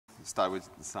start with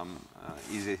some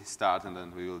easy start, and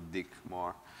then we will dig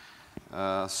more.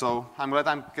 So I'm glad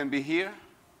I can be here.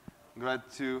 Glad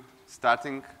to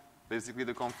starting basically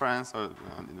the conference, or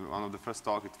one of the first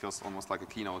talk. It feels almost like a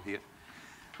keynote here,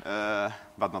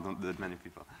 but not that many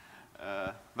people.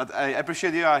 But I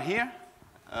appreciate you are here,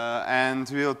 and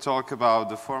we'll talk about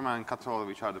the Foreman Katello,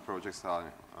 which are the projects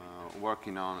I'm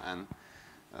working on, and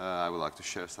I would like to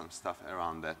share some stuff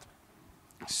around that.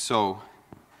 So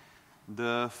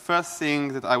the first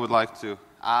thing that I would like to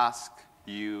ask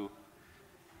you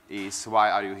is, why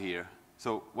are you here?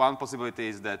 So one possibility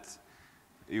is that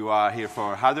you are here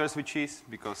for hardware switches,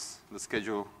 because the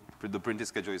schedule, the printed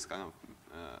schedule is kind of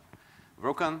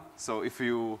broken. So if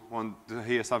you want to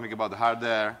hear something about the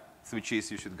hardware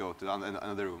switches, you should go to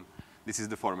another room. This is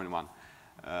the Foreman one.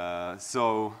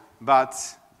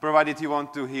 But provided you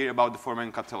want to hear about the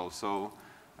Foreman Katello. So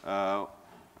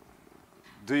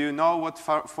do you know what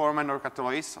Foreman or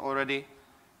Katello is already?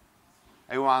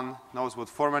 Everyone knows what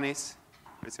Foreman is?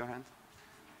 Raise your hand.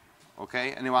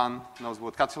 Okay. Anyone knows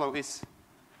what Katello is?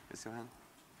 Raise your hand.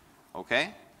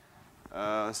 Okay.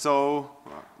 So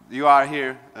you are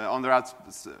here on the right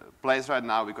place right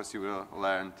now because you will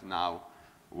learn now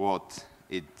what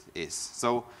it is.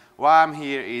 So why I'm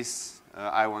here is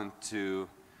I want to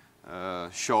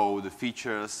show the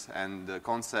features and the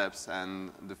concepts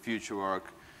and the future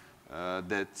work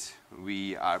that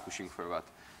we are pushing forward.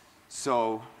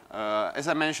 So as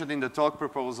I mentioned in the talk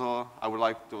proposal, I would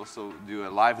like to also do a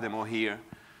live demo here.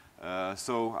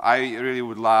 So I really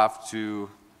would love to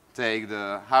take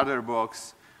the hardware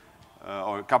box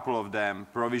or a couple of them,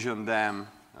 provision them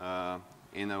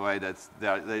in a way that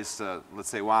there is, let's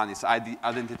say, one is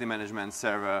identity management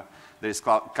server. There is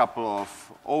a couple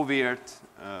of OVIRT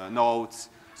nodes,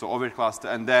 so OVIRT cluster,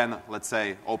 and then, let's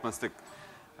say, OpenStack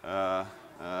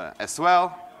as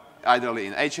well, ideally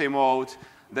in HA mode.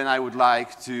 Then I would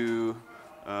like to,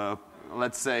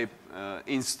 let's say,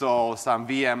 install some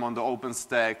VM on the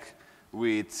OpenStack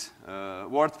with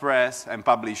WordPress and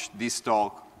publish this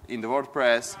talk in the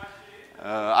WordPress.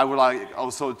 I would like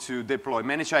also to deploy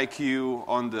ManageIQ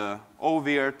on the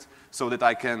OVIRT so that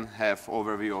I can have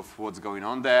overview of what's going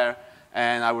on there.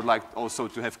 And I would like also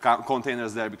to have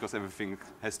containers there because everything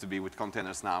has to be with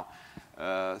containers now.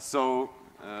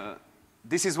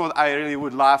 This is what I really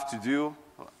would love to do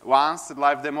once, a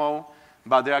live demo.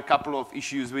 But there are a couple of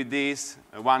issues with this.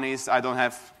 One is I don't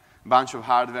have a bunch of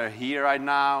hardware here right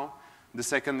now. The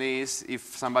second is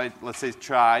if somebody, let's say,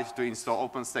 tries to install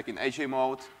OpenStack in HA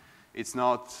mode, it's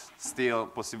not still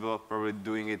possible, probably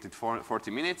doing it in 40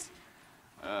 minutes.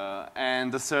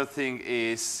 And the third thing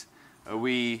is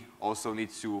we also need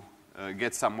to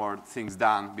get some more things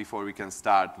done before we can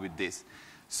start with this.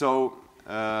 So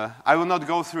I will not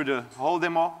go through the whole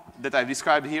demo that I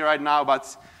described here right now,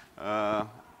 but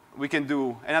we can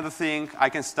do another thing. I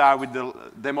can start with the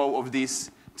demo of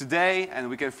this today, and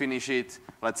we can finish it,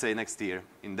 let's say, next year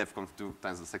in DevConf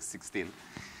 2016.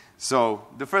 So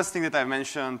the first thing that I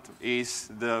mentioned is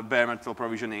the bare metal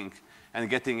provisioning and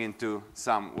getting into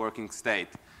some working state.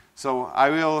 So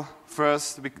I will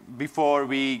first, before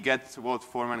we get what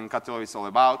Foreman and Katello is all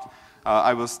about,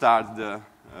 I will start the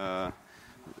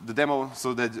demo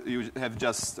so that you have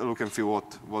just a look and feel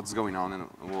what's going on and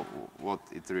what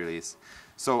it really is.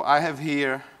 So I have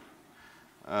here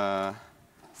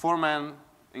Foreman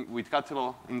with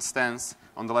Katello instance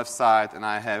on the left side, and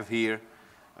I have here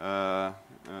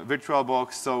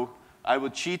VirtualBox. So I will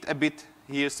cheat a bit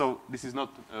here. So this is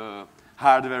not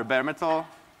hardware bare metal,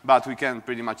 but we can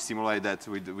pretty much simulate that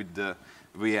with the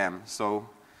VM. So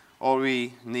all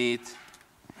we need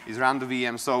is run the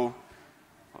VM. So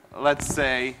let's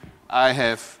say I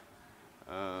have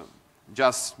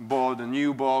just bought a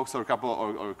new box or a couple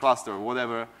or cluster or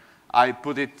whatever. I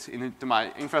put it into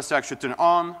my infrastructure, turn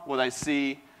on. What I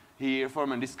see here,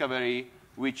 Foreman Discovery,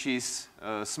 which is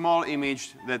a small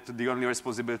image that the only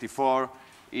responsibility for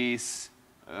is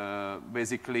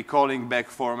basically calling back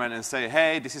Foreman and say,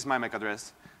 hey, this is my MAC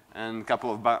address, and a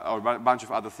couple of or bunch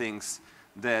of other things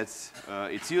that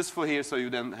it's useful here, so you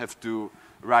then have to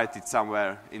write it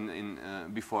somewhere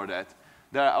before that.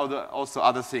 There are also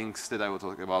other things that I will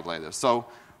talk about later. So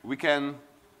we can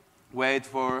wait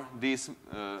for this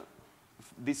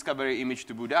discovery image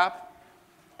to boot up,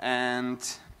 and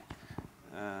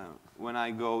when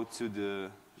I go to the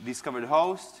discovered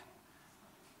host,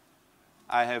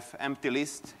 I have empty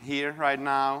list here right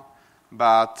now,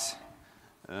 but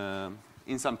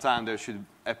in some time there should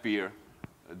appear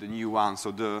the new one.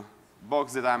 So the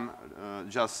box that I'm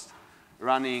just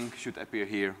running should appear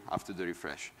here after the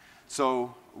refresh.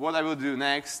 So what I will do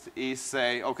next is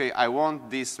say, OK, I want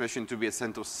this machine to be a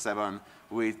CentOS 7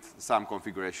 with some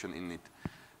configuration in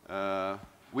it.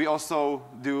 We also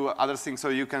do other things, so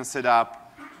you can set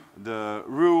up the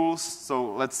rules.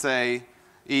 So let's say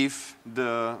if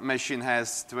the machine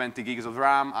has 20 gigs of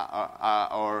RAM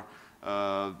or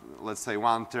let's say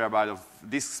 1 terabyte of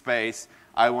disk space,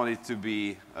 I want it to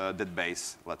be that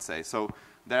base, let's say. So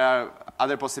there are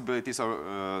other possibilities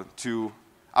to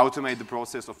automate the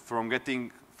process from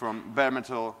getting from bare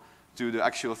metal to the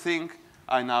actual thing.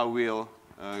 I now will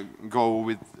go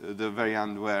with the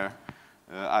variant where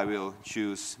I will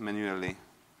choose manually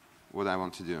what I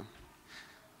want to do.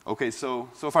 OK, so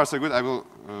far so good. I will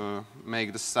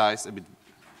make the size a bit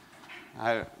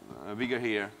higher, bigger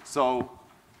here. So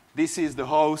this is the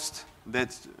host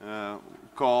that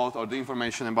called, or the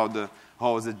information about the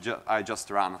host that I just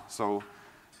ran. So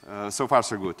far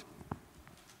so good.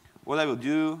 What I will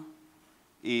do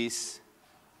is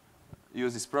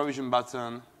use this provision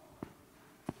button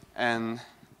and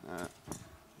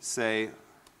say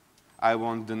I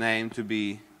want the name to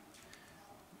be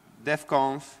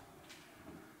devconf.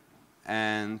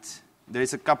 And there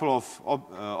is a couple of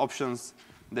options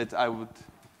that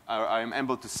I am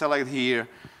able to select here.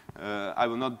 I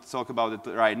will not talk about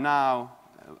it right now.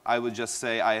 I will just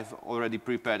say I have already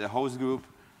prepared a host group,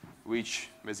 which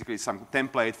basically is some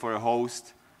template for a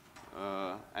host.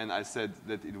 And I said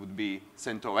that it would be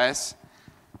CentOS.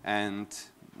 And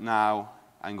now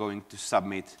I'm going to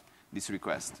submit this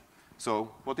request.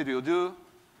 So what it will do,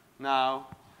 now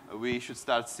we should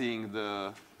start seeing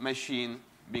the machine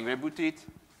being rebooted.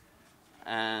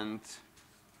 And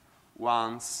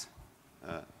once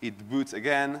it boots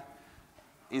again,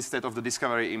 instead of the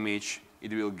discovery image,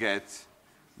 it will get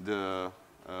the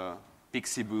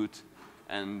Pixie boot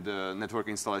and the network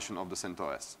installation of the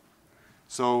CentOS.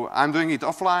 So I'm doing it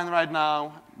offline right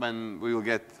now, when we will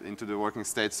get into the working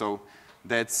state. So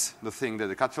that's the thing that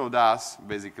the Katello does,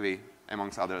 basically,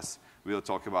 amongst others. We'll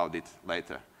talk about it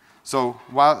later. So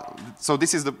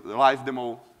this is the live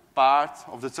demo part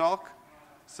of the talk.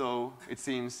 So it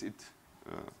seems it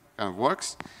kind of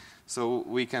works. So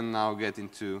we can now get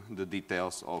into the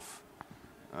details of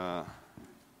the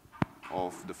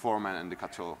Foreman and the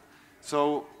Katello.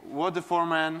 So what the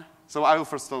Foreman, so I will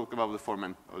first talk about the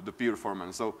Foreman, or the pure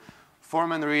Foreman. So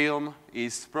Foreman realm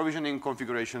is provisioning,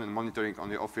 configuration, and monitoring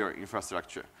of your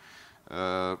infrastructure.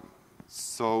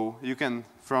 So you can,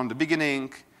 from the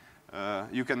beginning,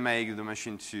 you can make the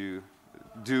machine to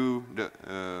do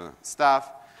the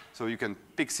stuff. So you can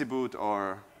Pixie boot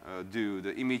or do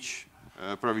the image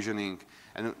provisioning,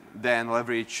 and then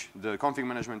leverage the config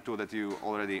management tool that you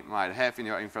already might have in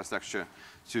your infrastructure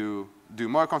to do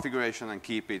more configuration and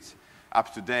keep it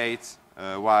up to date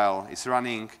while it's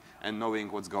running and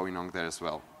knowing what's going on there as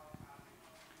well.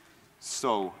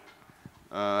 So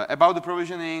about the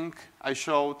provisioning, I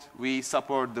showed we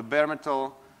support the bare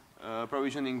metal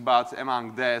provisioning, but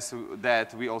among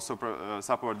that we also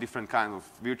support different kinds of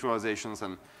virtualizations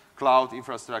and cloud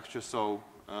infrastructure. So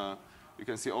you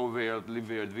can see over here,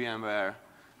 libvirt, VMware,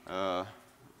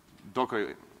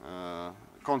 Docker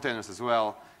containers as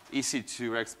well, EC2,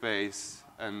 Rackspace,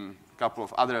 and a couple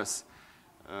of others.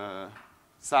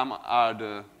 Some are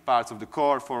the parts of the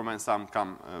core Foreman, some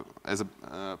come as a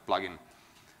plugin.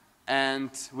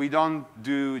 And we don't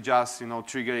do just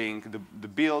triggering the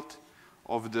build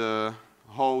of the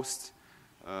host.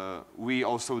 We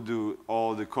also do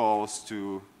all the calls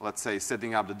to, let's say,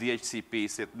 setting up the DHCP,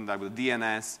 setting up the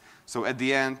DNS. So at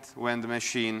the end, when the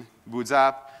machine boots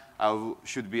up, I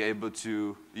should be able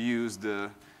to use the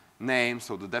name,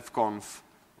 so the devconf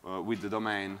with the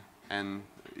domain, and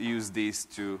use this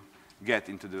to get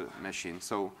into the machine.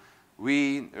 So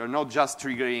we are not just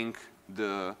triggering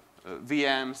the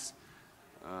VMs.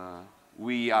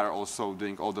 We are also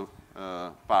doing all the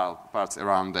parts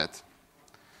around that.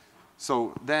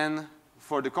 So then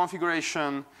for the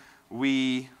configuration,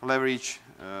 we leverage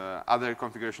other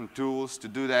configuration tools to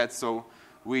do that. So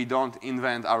we don't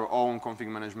invent our own config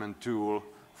management tool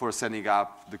for setting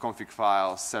up the config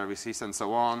files, services, and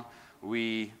so on.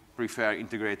 We prefer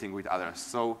integrating with others.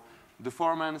 So the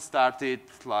Foreman started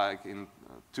like in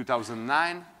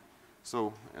 2009.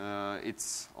 So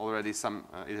it's already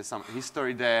it has some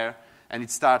history there. And it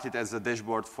started as a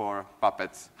dashboard for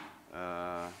Puppet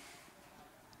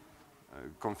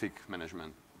config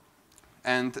management.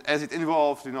 And as it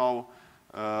evolved,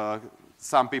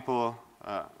 some people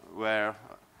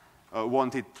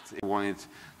wanted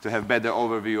to have better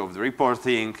overview of the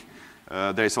reporting.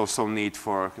 There is also need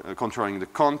for controlling the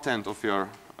content of your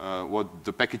what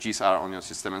the packages are on your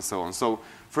system and so on. So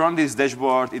from this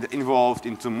dashboard, it evolved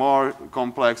into more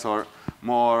complex or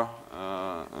more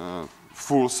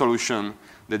full solution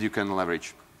that you can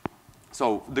leverage.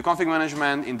 So the config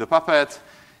management in the Puppet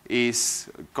is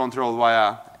controlled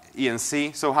via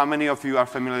ENC. So how many of you are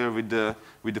familiar with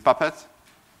the Puppet?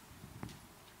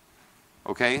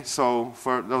 Okay, so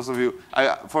for those of you,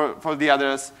 for the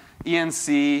others,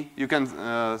 ENC, you can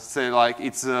say like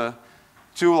it's a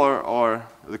tool or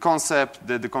the concept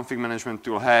that the config management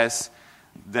tool has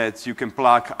that you can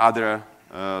plug other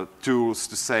tools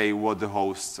to say what the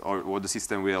host or what the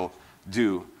system will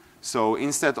do. So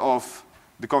instead of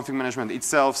the config management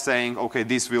itself saying, okay,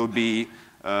 this will be,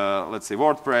 let's say,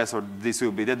 WordPress, or this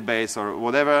will be database, or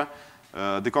whatever,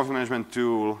 the config management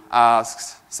tool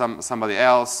asks somebody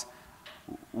else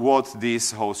what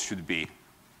this host should be,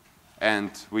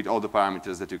 and with all the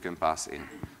parameters that you can pass in.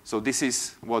 So this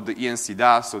is what the ENC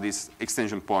does, so this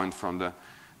extension point from the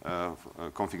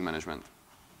config management.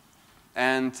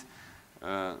 And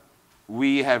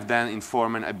we have then in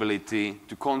Foreman ability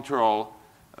to control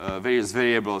various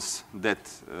variables that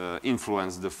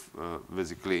influence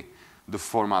basically the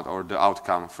format or the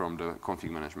outcome from the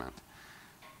config management.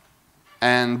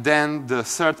 And then the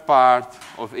third part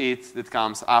of it that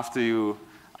comes after you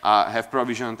have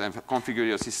provisioned and configured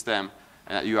your system,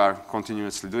 you are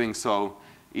continuously doing so,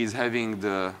 is having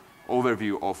the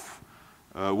overview of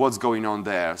what's going on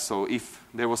there. So if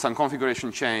there was some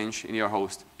configuration change in your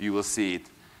host, you will see it.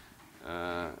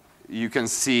 You can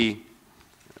see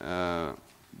the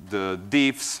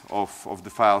diffs of the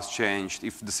files changed,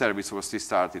 if the service was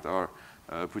restarted or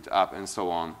put up, and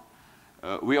so on.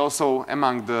 We also,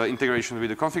 among the integration with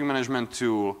the config management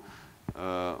tool,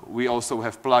 we also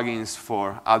have plugins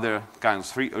for other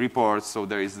kinds of reports. So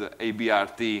there is the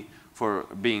ABRT for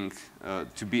being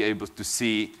to be able to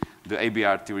see the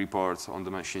ABRT reports on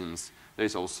the machines. There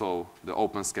is also the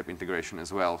OpenSCAP integration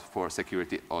as well for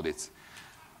security audits.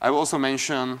 I will also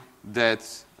mention that,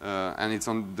 and it's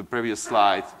on the previous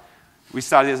slide, we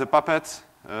started as a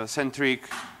Puppet-centric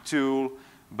tool,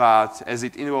 but as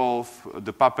it evolved,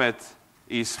 the Puppet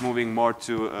is moving more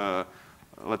to,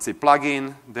 let's say,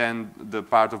 plugin than the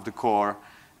part of the core,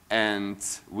 and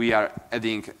we are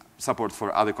adding support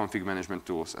for other config management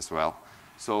tools as well.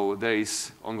 So there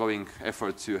is ongoing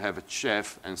effort to have a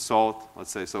chef and salt,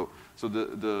 let's say. So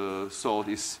the salt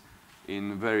is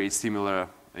in very similar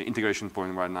integration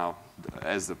point right now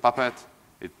as the Puppet.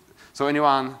 So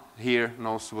anyone here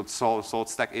knows what salt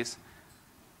stack is?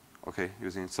 Okay,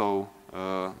 using it. So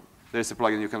there's a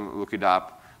plugin, you can look it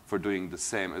up for doing the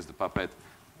same as the Puppet.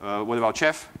 What about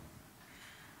Chef?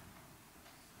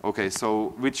 Okay,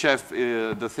 so with Chef,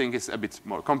 the thing is a bit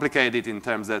more complicated in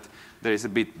terms that there is a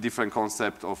bit different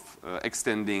concept of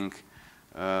extending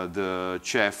the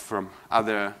Chef from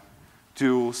other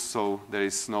tools. So there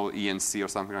is no ENC or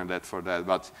something like that for that,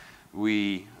 but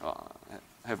we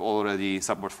have already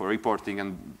support for reporting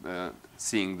and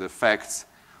seeing the facts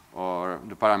or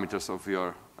the parameters of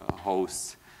your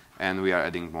hosts, and we are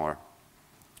adding more.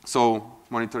 So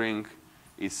monitoring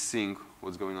is seeing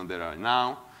what's going on there right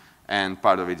now, and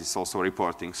part of it is also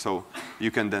reporting. So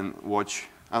you can then watch.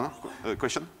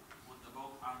 Question? What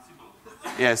about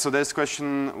Ansible? Yeah, so there's a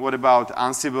question, what about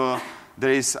Ansible?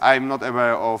 I'm not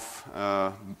aware of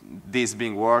this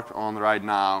being worked on right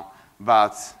now,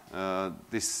 but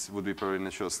this would be probably a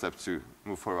natural step to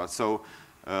move forward. So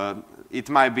it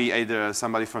might be either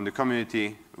somebody from the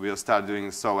community will start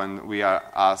doing so, and we are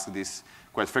asked this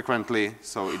quite frequently,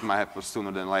 so it might happen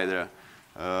sooner than later.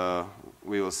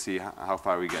 We will see how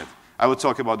far we get. I will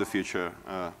talk about the future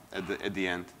at the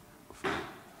end.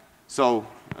 So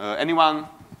anyone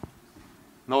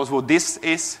knows what this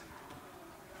is?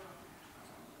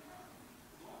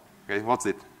 Okay, what's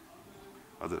it?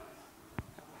 What's it?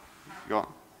 Go on.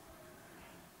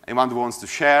 Anyone who wants to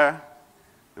share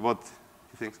what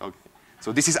he thinks? Okay.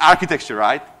 So this is architecture,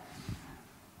 right?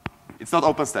 It's not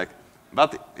OpenStack,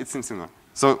 but it's similar.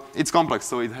 So it's complex,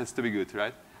 so it has to be good,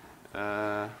 right?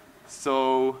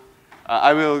 So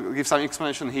I will give some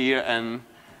explanation here, and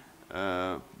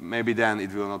maybe then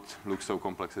it will not look so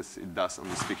complex as it does on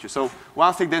this picture. So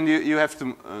one thing then you have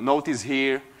to notice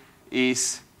here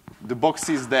is the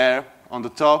boxes there on the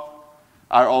top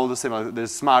are all the same.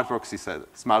 There's smart proxy set,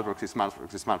 smart proxy, smart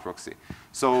proxy, smart proxy.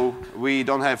 So we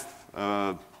don't have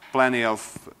plenty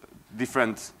of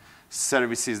different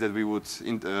services that we would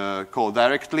call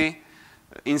directly.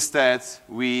 Instead,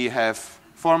 we have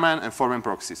Foreman and Foreman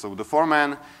proxy. So the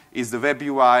Foreman is the web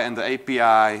UI and the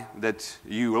API that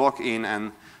you log in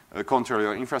and control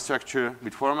your infrastructure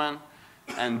with Foreman.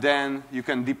 And then you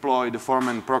can deploy the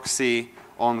Foreman proxy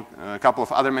on a couple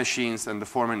of other machines, and the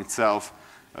Foreman itself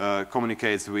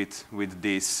communicates with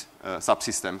these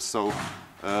subsystems. So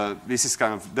this is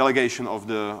kind of delegation of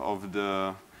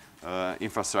the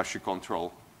infrastructure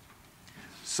control.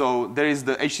 So there is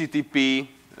the HTTP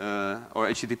or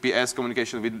HTTPS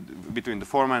communication between the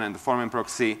Foreman and the Foreman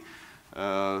proxy.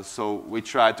 So we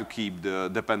try to keep the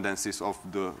dependencies of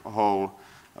the whole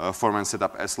Foreman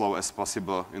setup as low as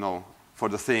possible. You know, for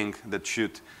the thing that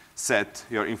should set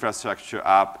your infrastructure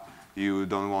up, you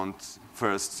don't want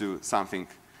first to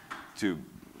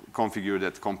configure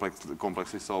that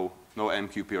complexly. So no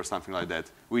MQP or something like that.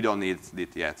 We don't need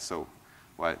it yet. So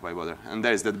why bother? And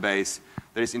there is that base.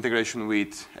 There is integration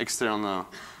with external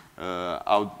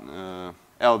LDAP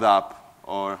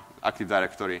or Active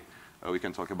Directory. We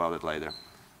can talk about it later.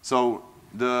 So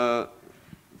the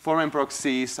Foreman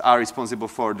proxies are responsible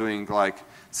for doing like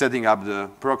setting up the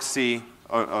proxy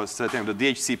or setting up the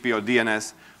DHCP or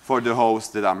DNS for the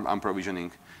host that I'm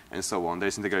provisioning and so on.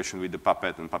 There's integration with the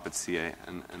Puppet and Puppet CA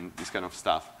and this kind of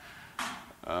stuff.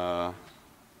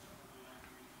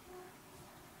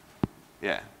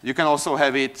 Yeah, you can also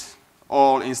have it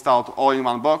all installed all in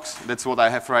one box. That's what I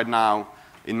have right now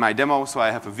in my demo. So I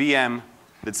have a VM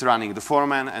that's running the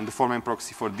Foreman and the Foreman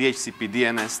proxy for DHCP,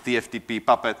 DNS, TFTP,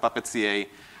 Puppet, Puppet CA,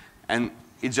 and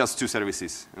it's just 2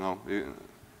 services. You know,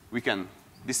 we can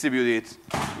distribute it.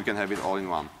 We can have it all in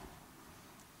one.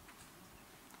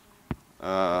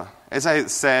 As I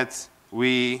said,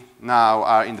 we now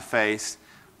are in the phase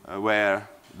where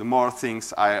the more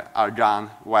things are done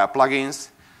via plugins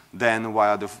than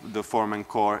via the Foreman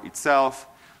core itself.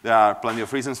 There are plenty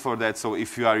of reasons for that. So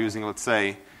if you are using, let's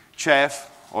say, Chef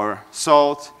or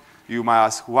Salt, you might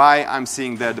ask why I'm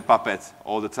seeing there the Puppet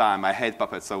all the time. I hate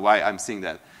Puppet, so why I'm seeing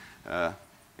that?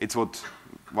 It's what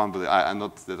one would,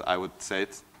 not that I would say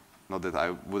it, not that I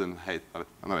wouldn't hate Puppet.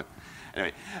 No,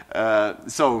 anyway,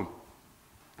 so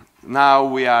now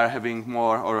we are having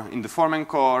more, or in the Foreman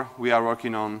core, we are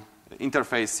working on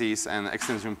interfaces and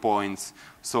extension points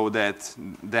so that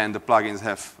then the plugins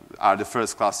are the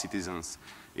first-class citizens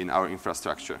in our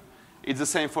infrastructure. It's the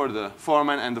same for the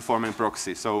Foreman and the Foreman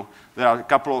proxy. So there are a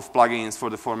couple of plugins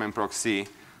for the Foreman proxy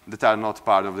that are not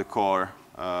part of the core,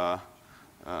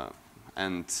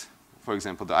 and for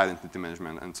example, the identity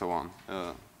management and so on.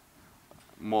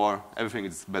 Everything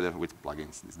is better with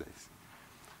plugins these days.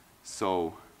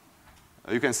 So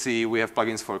you can see we have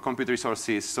plugins for compute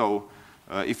resources. So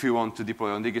if you want to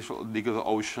deploy on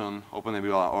DigitalOcean,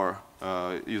 OpenNebula, or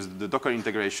use the Docker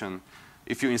integration,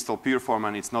 if you install pure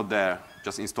Foreman, it's not there.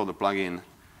 Just install the plugin,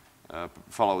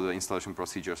 follow the installation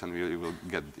procedures, and you will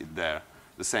get it there.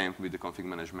 The same with the config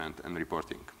management and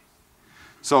reporting.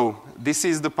 So this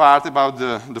is the part about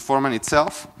the Foreman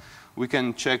itself. We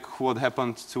can check what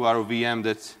happened to our VM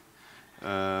that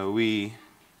we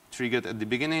triggered at the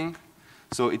beginning.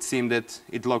 So it seemed that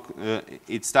it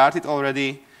started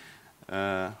already.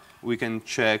 We can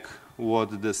check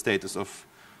what the status of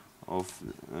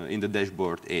in the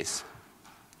dashboard is.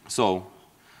 So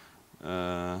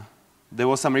there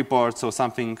was some report, so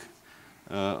something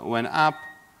went up.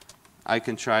 I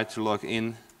can try to log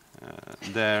in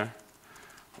there.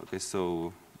 Okay,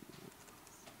 so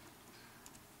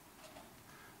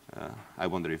I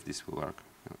wonder if this will work.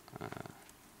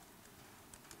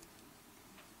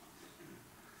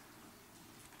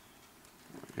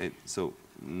 Okay, so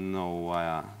no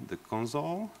via the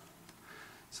console.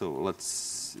 So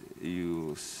let's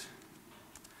use,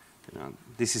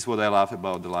 this is what I love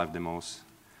about the live demos.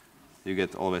 You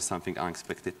get always something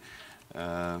unexpected.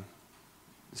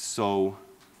 So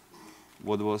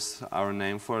what was our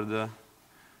name for the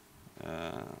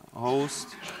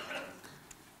host?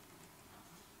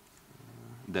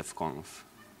 devconf.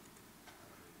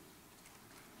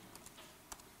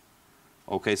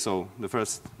 Okay, so the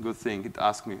first good thing, it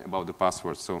asked me about the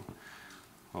password. So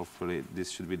hopefully this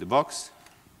should be the box.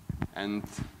 And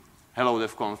hello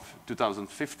devconf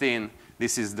 2015.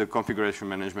 This is the configuration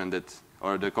management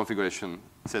or the configuration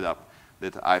setup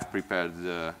that I've prepared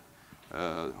the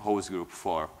host group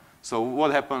for. So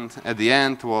what happened at the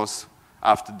end was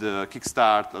after the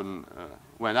kickstart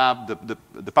went up,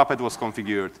 the Puppet was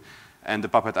configured, and the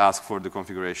Puppet asked for the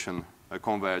configuration,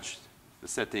 converged the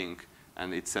setting,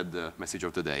 and it set the message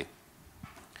of the day.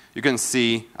 You can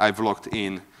see I've logged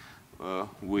in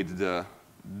with the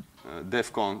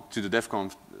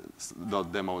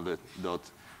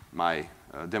devconf.my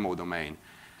demo domain,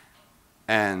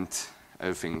 and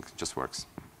everything just works.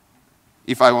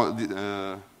 If I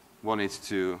wanted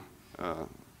to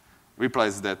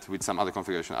replace that with some other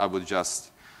configuration, I would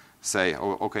just say,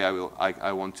 oh, okay,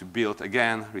 I want to build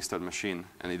again, restart machine,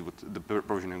 and the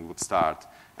provisioning would start,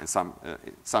 and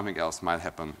something else might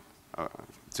happen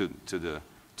to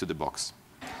the box.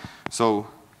 So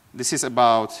this is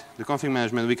about the config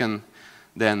management. We can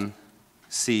then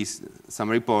see some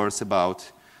reports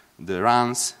about the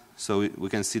runs. So we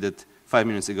can see that 5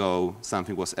 minutes ago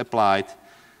something was applied,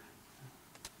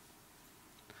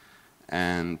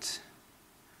 and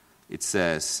it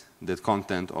says that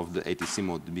content of the ATC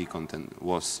mode B content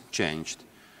was changed.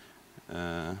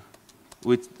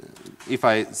 If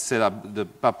I set up the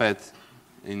Puppet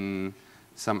in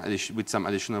with some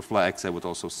additional flags, I would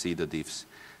also see the diffs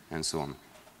and so on.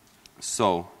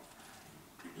 So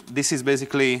this is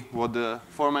basically what the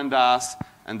Foreman does,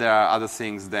 and there are other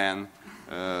things then.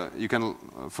 You can,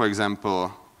 for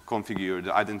example, configure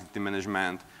the identity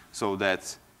management so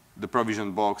that the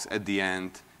provision box at the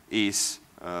end is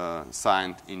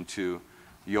signed into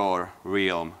your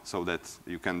realm, so that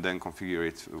you can then configure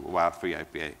it via free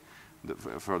IPA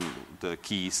from the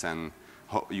keys and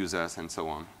users and so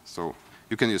on. So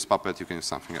you can use Puppet, you can use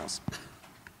something else.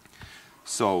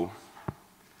 So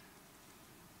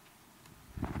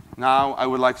now I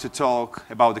would like to talk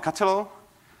about the Katello.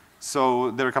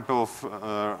 So there are a couple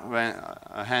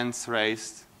of hands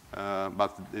raised,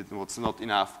 but it was not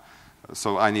enough.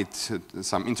 So I need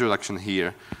some introduction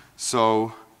here.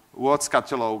 So what's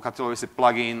Katello? Katello is a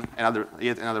plugin,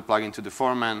 yet another plugin to the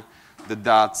Foreman that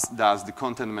does the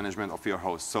content management of your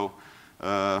host. So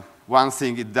one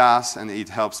thing it does, and it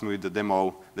helps me with the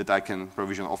demo that I can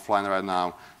provision offline right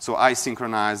now. So I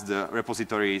synchronize the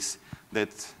repositories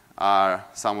that are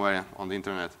somewhere on the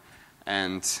internet,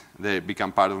 and they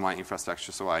become part of my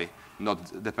infrastructure, so I'm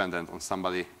not dependent on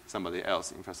somebody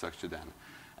else's infrastructure then.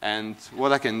 And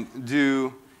what I can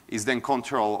do is then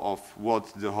control of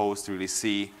what the host really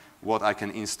see, what I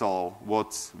can install,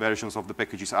 what versions of the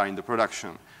packages are in the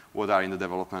production, what are in the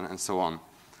development, and so on.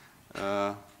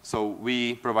 So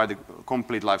we provide a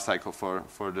complete lifecycle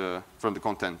from the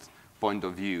content point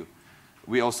of view.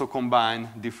 We also combine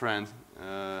different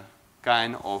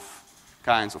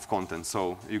kinds of content.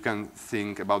 So you can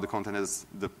think about the content as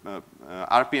the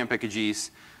RPM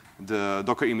packages, the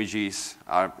Docker images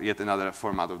are yet another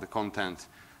format of the content,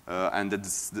 and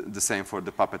that's the same for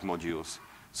the Puppet modules.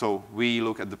 So we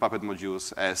look at the Puppet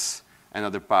modules as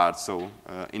another part, so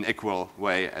in equal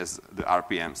way as the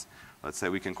RPMs. Let's say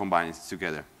we can combine it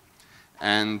together.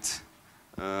 And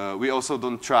we also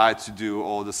don't try to do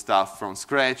all the stuff from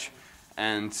scratch,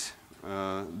 and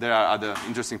there are other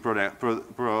interesting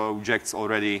projects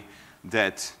already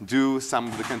that do some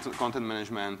of the content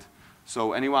management.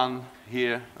 So anyone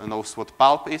here knows what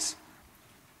Pulp is?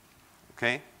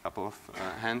 Okay, a couple of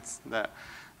hands there.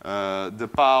 The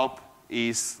Pulp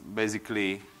is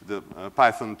basically the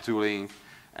Python tooling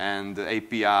and the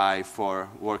API for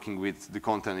working with the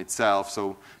content itself.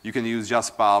 So you can use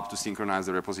just Pulp to synchronize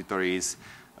the repositories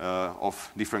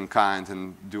of different kinds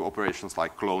and do operations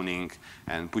like cloning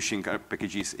and pushing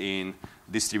packages in,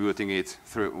 distributing it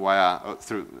through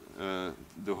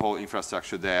the whole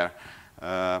infrastructure there.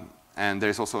 And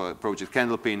there's also a project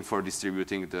Candlepin for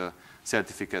distributing the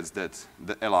certificates that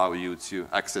allow you to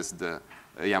access the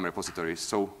YAM repositories.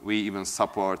 So we even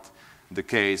support the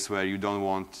case where you don't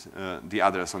want the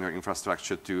others on your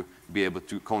infrastructure to be able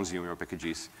to consume your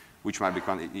packages, which might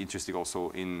become interesting also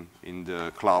in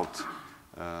the cloud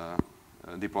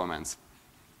deployments.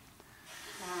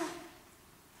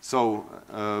 So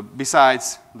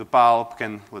besides the Pulp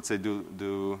can, let's say,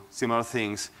 do similar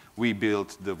things, we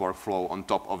built the workflow on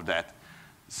top of that.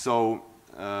 So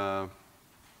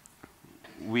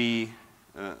we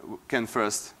can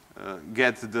first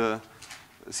get the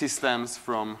systems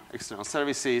from external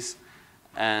services,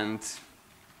 and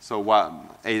so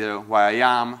either via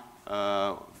YAM,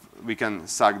 we can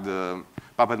suck the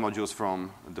Puppet modules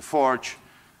from the Forge,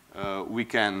 we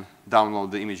can download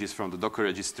the images from the Docker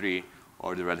registry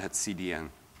or the Red Hat CDN.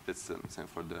 That's the same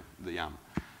for the YAM.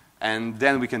 And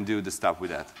then we can do the stuff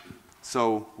with that.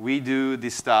 So we do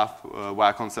this stuff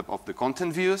via concept of the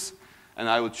content views, and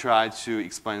I will try to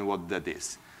explain what that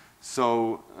is.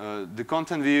 So the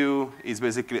content view is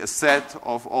basically a set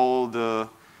of all the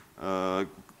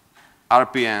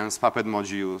RPMs, Puppet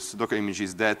modules, Docker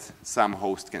images that some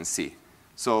host can see.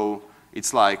 So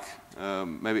it's like,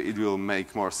 maybe it will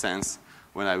make more sense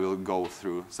when I will go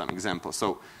through some examples.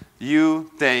 So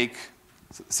you take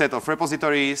a set of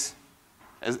repositories.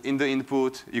 As in the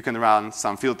input, you can run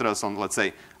some filters on, let's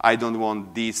say, I don't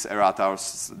want these errata or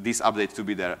this update to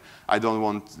be there. I don't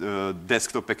want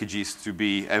desktop packages to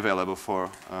be available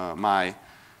for my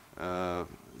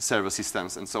server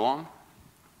systems and so on.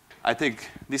 I take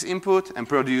this input and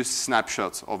produce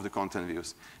snapshots of the content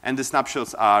views. And the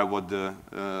snapshots are what the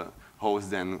host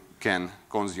then can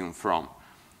consume from.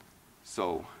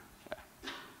 So,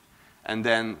 and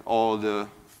then all the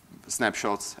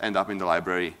snapshots end up in the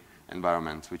library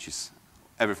environment, which is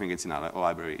everything is in a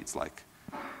library. It's like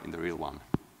in the real one.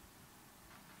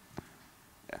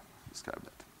 Yeah, describe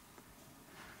that.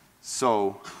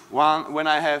 So when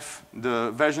I have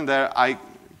the version there, I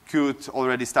could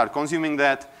already start consuming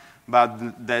that,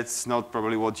 but that's not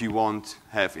probably what you want to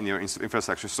have in your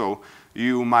infrastructure. So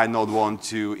you might not want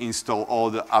to install all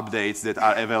the updates that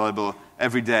are available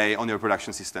every day on your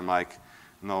production system. Like,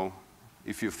 no,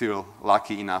 if you feel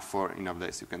lucky enough for enough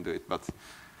days, you can do it. But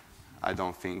I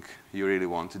don't think you really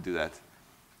want to do that.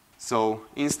 So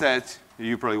instead,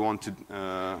 you probably want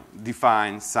to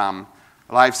define some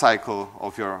life cycle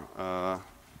of your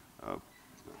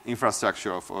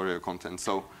infrastructure or your content.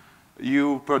 So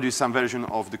you produce some version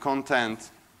of the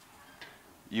content,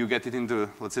 you get it into,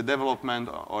 let's say, development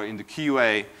or in the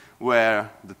QA, where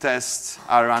the tests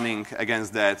are running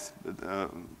against that.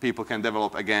 People can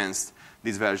develop against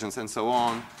these versions and so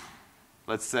on.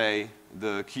 Let's say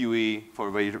the QE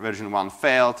for version 1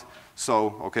 failed.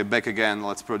 So, okay, back again,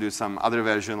 let's produce some other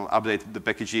version, update the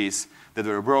packages that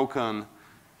were broken,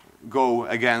 go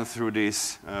again through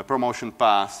this promotion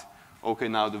path. Okay,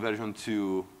 now the version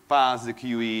 2 passed the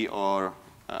QE or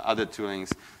other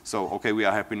toolings. So, okay, we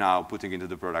are happy now putting into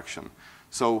the production.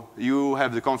 So you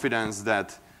have the confidence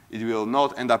that it will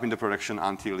not end up in the production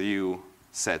until you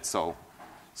said so.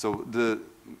 So the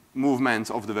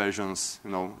movement of the versions,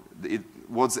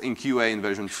 what's in QA in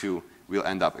version 2 will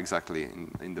end up exactly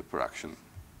in the production.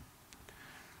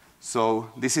 So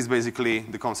this is basically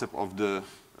the concept of the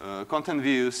content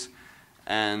views,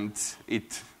 and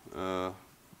it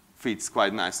fits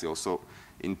quite nicely also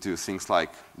into things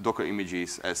like Docker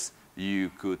images, as you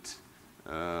could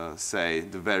say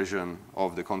the version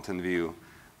of the content view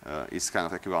is kind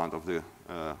of equivalent of the,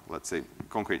 let's say,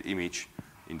 concrete image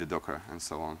in the Docker and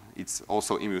so on. It's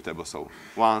also immutable, so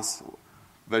once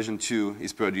version 2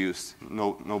 is produced,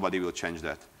 nobody will change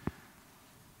that.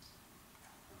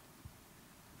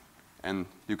 And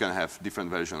you can have different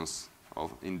versions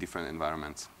in different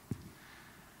environments.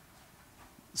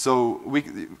 So we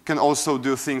can also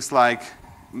do things like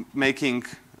making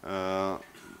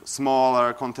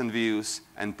smaller content views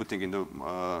and putting in the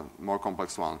more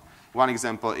complex one. One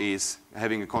example is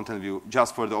having a content view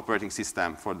just for the operating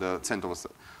system, for the CentOS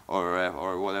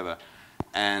or whatever,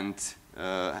 and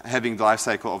having the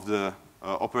lifecycle of the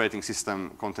operating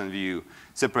system content view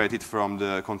separated from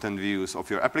the content views of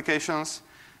your applications.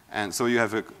 And so you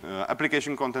have an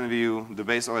application content view, the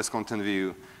base OS content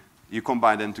view, you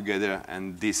combine them together,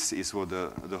 and this is what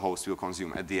the host will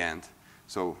consume at the end.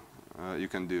 So you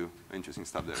can do interesting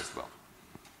stuff there as well.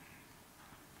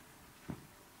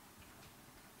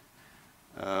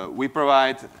 We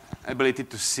provide ability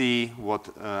to see what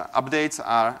updates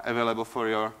are available for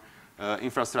your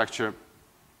infrastructure.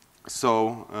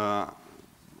 So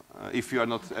if you are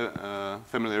not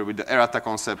familiar with the errata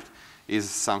concept, is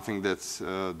something that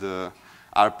the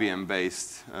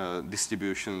RPM-based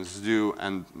distributions do,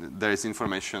 and there is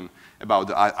information about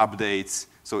the updates.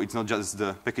 So it's not just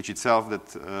the package itself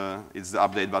that it's the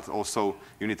update, but also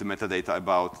you need the metadata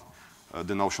about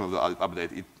the notion of the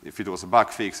update. If it was a bug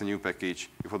fix, a new package,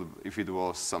 if it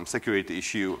was some security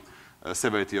issue,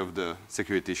 severity of the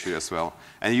security issue as well.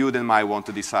 And you then might want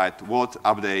to decide what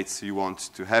updates you want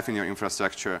to have in your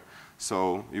infrastructure.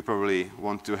 So you probably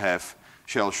want to have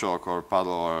shell shock or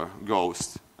puddle or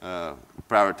ghost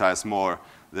prioritize more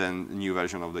than the new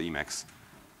version of the Emacs.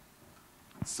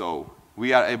 So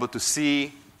we are able to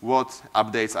see what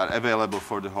updates are available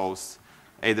for the host,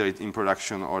 either in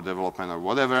production or development or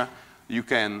whatever. You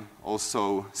can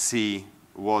also see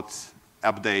what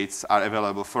updates are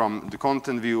available from the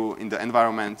content view in the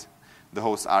environment the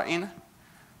hosts are in.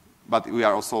 But we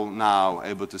are also now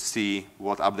able to see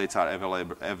what updates are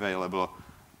available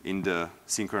in the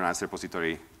synchronized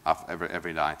repository of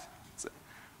every night.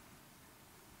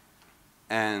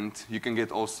 And you can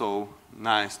get also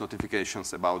nice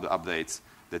notifications about the updates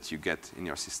that you get in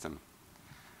your system.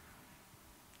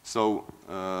 So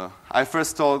I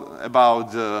first thought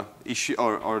about the issue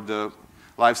or the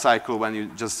life cycle when you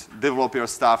just develop your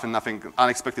stuff and nothing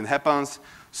unexpected happens.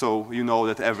 So you know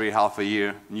that every half a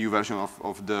year, new version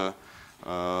of the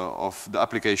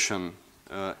application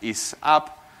is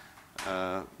up.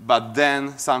 But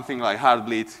then something like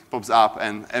Heartbleed pops up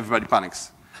and everybody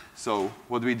panics. So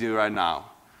what do we do right now?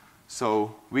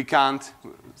 So we can't,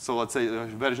 so let's say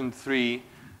version 3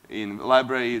 in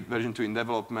library, version 2 in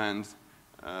development,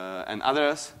 and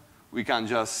others, we can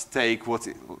just take what's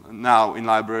now in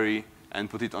library and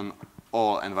put it on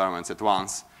all environments at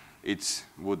once. It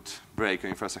would break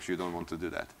your infrastructure. You don't want to do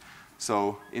that.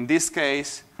 So in this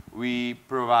case, we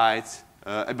provide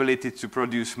ability to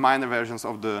produce minor versions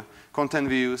of the content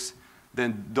views.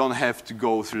 then don't have to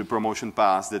go through the promotion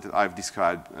path that I've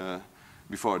described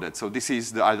before that. So this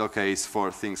is the ideal case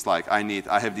for things like I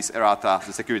have this errata,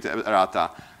 the security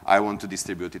errata. I want to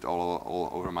distribute it all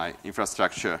over my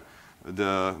infrastructure.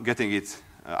 Getting it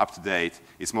up to date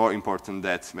is more important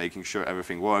than making sure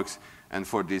everything works. And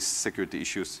for these security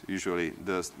issues, usually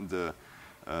there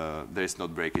is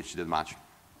not breakage that much.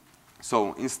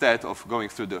 So instead of going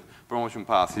through the promotion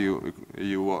path, you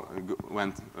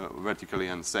went vertically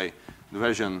and say the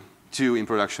version 2 in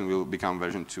production will become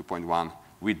version 2.1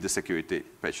 with the security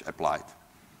patch applied.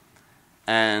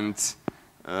 And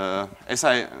as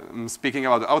I am speaking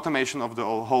about the automation of the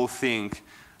whole thing,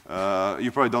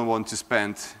 you probably don't want to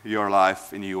spend your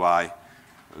life in UI.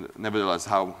 Nevertheless,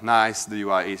 how nice the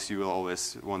UI is, you will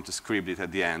always want to script it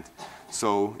at the end.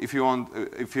 So if you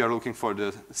are looking for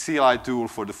the CLI tool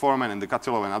for the Foreman and the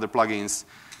Katello and other plugins,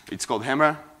 it's called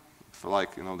Hammer.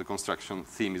 Like the construction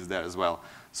theme is there as well.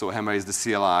 So Hammer is the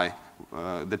CLI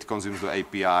that consumes the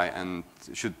API and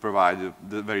should provide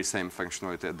the very same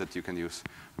functionality that you can use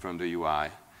from the UI.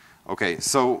 Okay,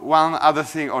 so one other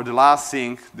thing, or the last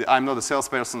thing, I'm not a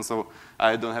salesperson, so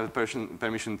I don't have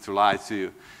permission to lie to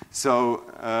you. So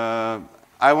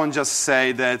I won't just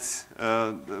say that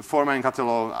Foreman and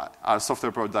Katello are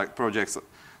software projects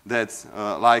that,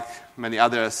 like many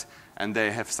others, and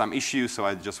they have some issues, so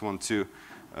I just want to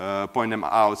point them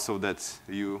out so that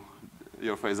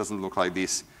your face doesn't look like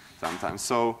this sometimes.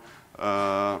 So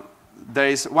there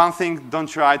is one thing, don't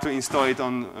try to install it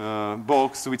on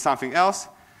box with something else.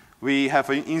 We have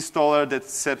an installer that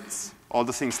sets all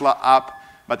the things up,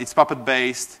 but it's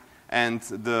Puppet-based, and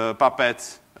the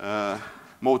Puppet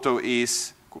motto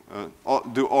is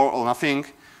do all or nothing.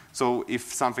 So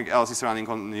if something else is running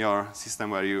on your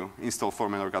system where you install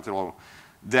Foreman or Katello,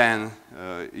 then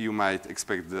you might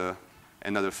expect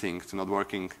another thing to not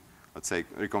working, let's say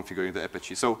reconfiguring the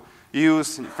Apache. So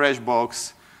use fresh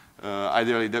box.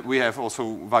 Ideally, that we have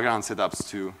also Vagrant setups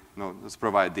to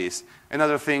provide this.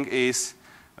 Another thing is,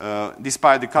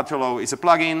 despite the Katello is a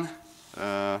plugin,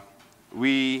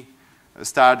 we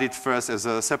started first as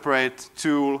a separate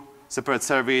tool, separate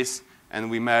service, and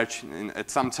we merged at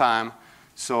some time.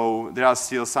 So there are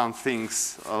still some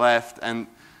things left, and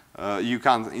you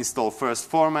can install first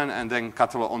Foreman and then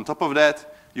Katello on top of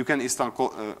that. You can install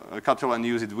Katello and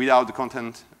use it without the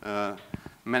content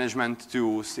management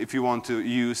tools. If you want to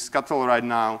use Katello right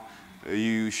now,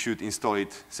 you should install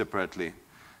it separately.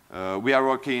 We are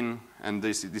working, and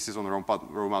this is on the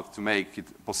roadmap to make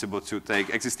it possible to take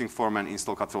existing Foreman,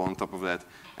 install Katello on top of that,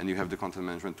 and you have the content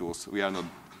management tools. We are not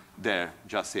there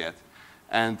just yet.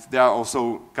 And there are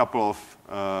also a couple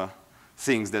of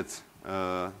things that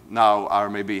now are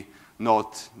maybe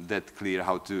not that clear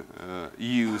how to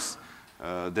use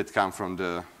that come from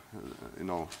the,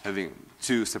 having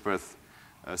two separate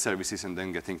services and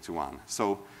then getting to one.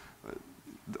 So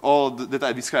all that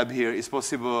I described here is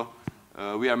possible.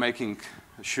 We are making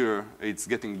sure it's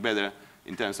getting better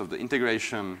in terms of the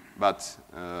integration, but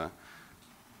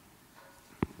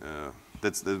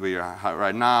that's where we are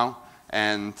right now.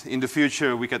 And in the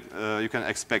future, you can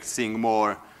expect seeing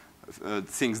more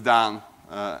things done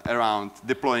around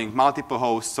deploying multiple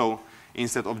hosts. So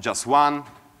instead of just one,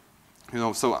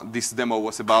 so this demo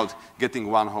was about getting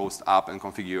one host up and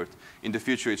configured. In the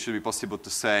future, it should be possible to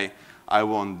say, I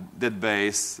want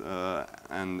database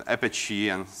and Apache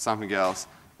and something else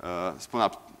spun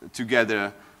up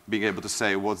together, being able to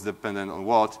say what's dependent on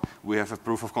what. We have a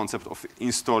proof of concept of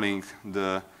installing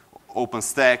the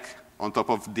OpenStack on top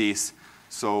of this.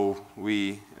 So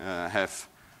we have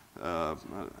a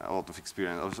lot of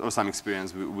experience, or some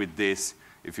experience with this.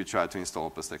 If you try to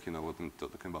install OpenStack, you know what I'm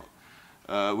talking about.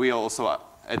 We are also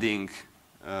adding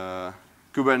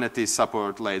Kubernetes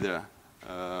support later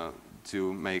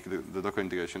to make the Docker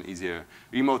integration easier.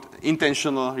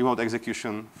 Intentional remote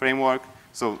execution framework.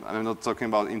 So I'm not talking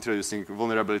about introducing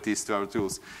vulnerabilities to our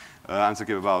tools. I'm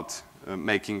talking about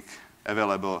making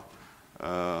available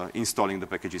installing the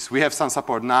packages. We have some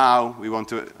support now. We want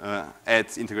to add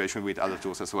integration with other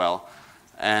tools as well.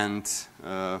 And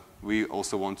we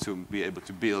also want to be able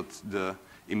to build the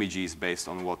images based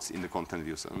on what's in the content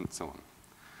views and so on.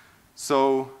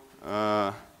 So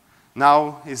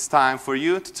now it's time for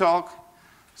you to talk.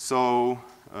 So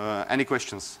any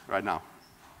questions right now?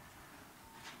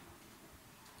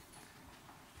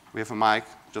 We have a mic.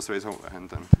 Just raise your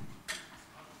hand.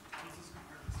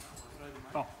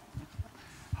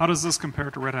 How does this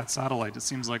compare to Red Hat Satellite? It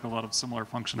seems like a lot of similar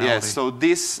functionality. Yes, so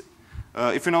this,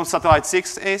 if you know what Satellite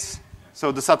 6 is,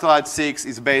 so the Satellite 6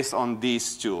 is based on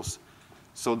these tools.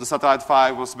 So the Satellite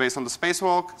 5 was based on the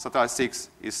spacewalk. Satellite 6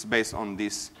 is based on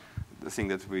this, the thing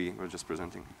that we were just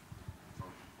presenting.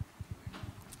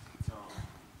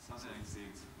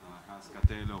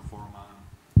 Katello, Foreman,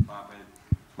 Puppet.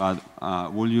 But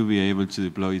will you be able to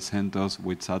deploy CentOS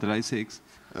with Satellite 6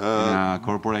 in a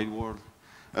corporate world?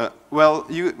 Well,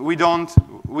 we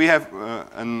have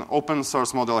an open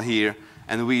source model here,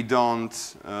 and we don't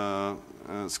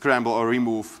scramble or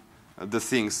remove the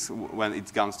things when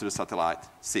it comes to the Satellite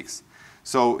 6.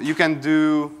 So you can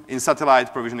do in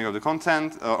satellite provisioning of the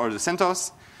content or the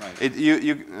CentOS. Right.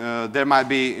 There might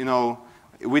be,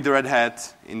 with the Red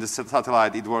Hat in the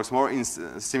satellite, it works more.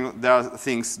 There are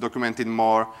things documented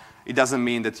more. It doesn't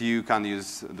mean that you can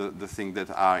use the things that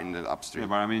are in the upstream. Yeah,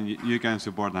 but I mean, you can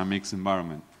support a mixed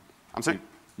environment. I'm sorry?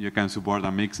 You can support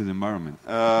a mixed environment.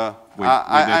 I'm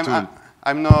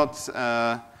not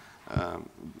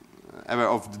aware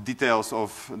of the details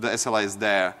of the SLAs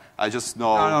there. I just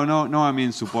know. No. I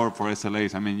mean support for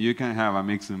SLAs. I mean, you can have a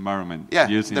mixed environment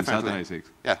using Satellite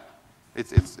 6. Yeah,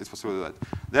 it's possible to do that.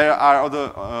 There are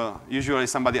other. Usually,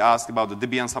 somebody asks about the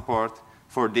Debian support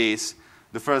for this.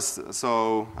 The first,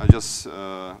 so I just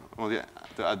want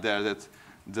to add there that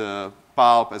the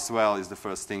pulp as well is the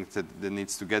first thing that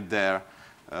needs to get there.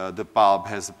 The pulp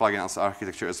has a plugin as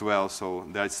architecture as well, so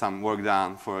there is some work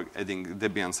done for adding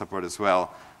Debian support as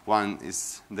well. One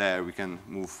is there, we can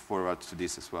move forward to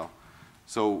this as well.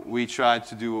 So we try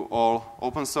to do all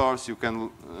open source. You can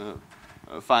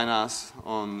find us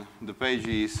on the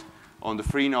pages. On the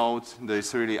free node, there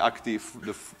is really active,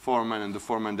 the Foreman and the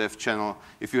Foreman dev channel.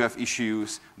 If you have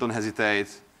issues, don't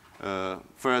hesitate.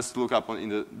 First, look up in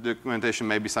the documentation,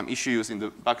 maybe some issues in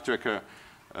the backtracker.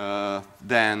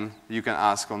 Then you can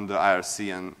ask on the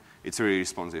IRC, and it's really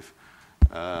responsive.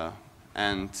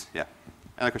 And yeah,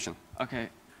 another question. Okay.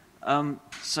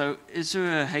 So is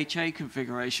there a HA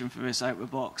configuration for this out of the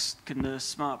box? Can the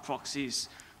smart proxies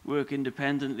work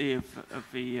independently of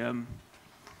the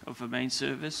main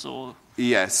service, or?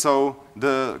 Yes. So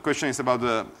the question is about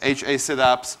the HA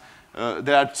setups.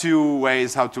 There are two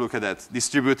ways how to look at that: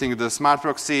 distributing the smart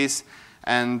proxies,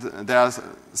 and there are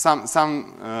some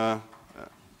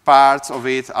parts of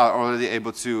it are already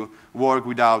able to work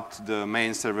without the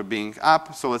main server being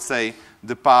up. So let's say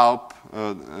the pulp,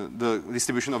 the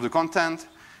distribution of the content.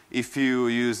 If you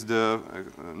use the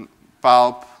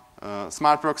pulp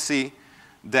smart proxy,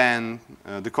 then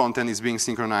the content is being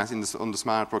synchronized on the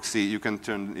smart proxy. You can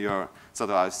turn your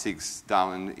Satellite 6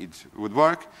 down and it would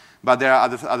work. But there are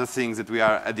other things that we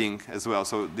are adding as well.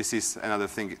 So this is another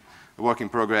thing, a work in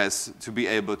progress, to be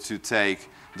able to take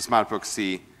the smart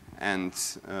proxy and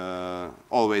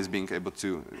always being able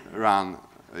to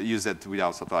use it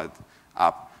without Satellite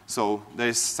up. So there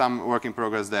is some work in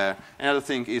progress there. Another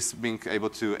thing is being able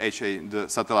to HA the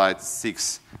Satellite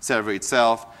 6 server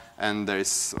itself. And there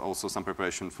is also some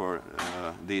preparation for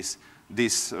this.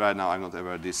 This, right now, I'm not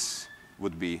aware this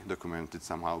would be documented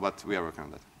somehow, but we are working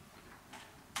on that.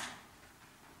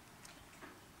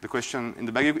 The question in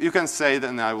the back, you can say it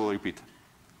and I will repeat. Is it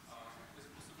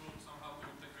possible somehow to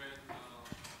integrate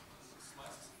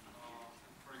slices,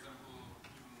 for example,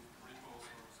 even repos or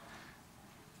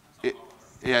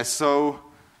something? Yes, so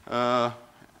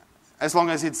as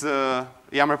long as it's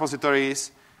YAML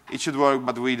repositories, it should work,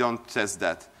 but we don't test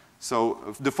that. So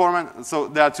the Foreman, so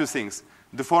there are two things.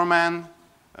 The Foreman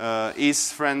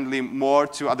is friendly more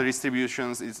to other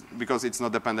distributions because it's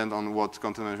not dependent on what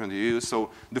content management you use.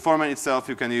 So the Foreman itself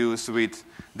you can use with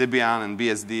Debian and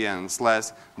BSD and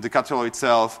Slash. The Katello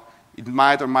itself, it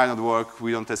might or might not work.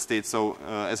 We don't test it. So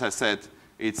as I said,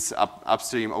 it's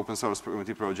upstream open source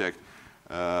community project.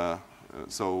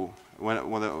 So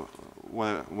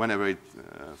whenever it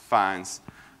finds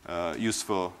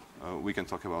useful, we can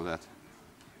talk about that.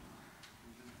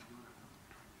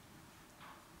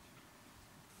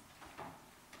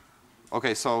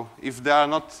 Okay, so if there are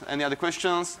not any other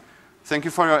questions, thank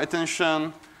you for your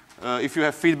attention. If you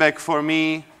have feedback for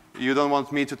me, you don't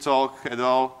want me to talk at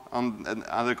all on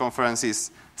other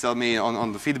conferences, tell me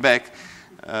on the feedback.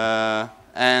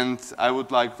 And I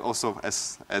would like also,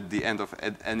 as at the end of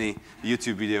any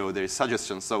YouTube video, there is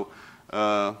suggestions. So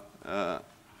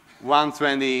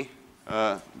 1:20,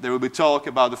 there will be talk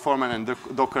about the Foreman and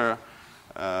Docker,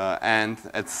 and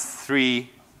at 3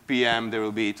 p.m. there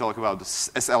will be talk about the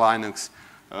SL Linux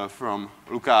from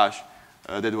Lukáš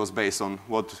that was based on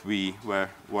what we were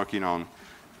working on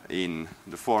in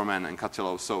the Foreman and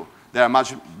Katello. So they are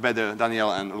much better,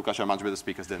 Daniel and Lukáš are much better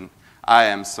speakers than I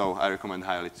am, so I recommend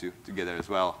highly to get there as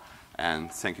well.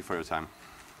 And thank you for your time.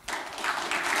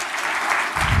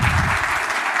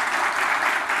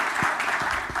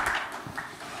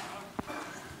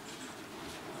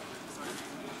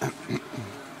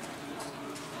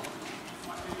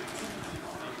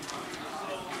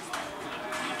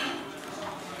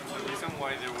 Reason why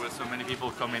why there were so many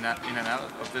people coming in and out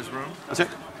of this room? What's it?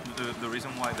 The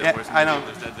reason why there Yeah, were so I many know.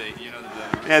 people is that they, you know,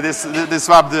 Yeah, they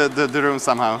swapped the room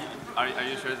somehow. are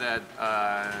you sure that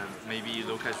maybe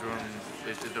Luca's room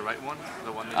is the right one?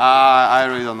 The one that I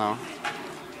really don't know.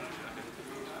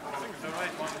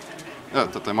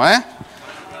 Toto je moje?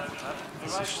 To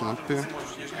se ještě napiju.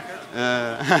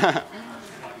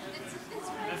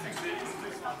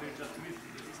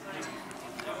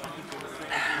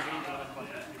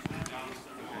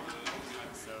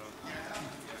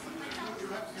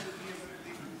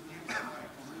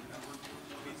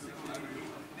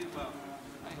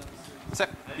 What's up?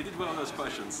 You did well on those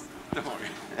questions. Don't worry.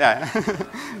 Yeah.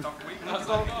 No, good. I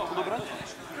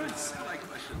like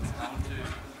questions.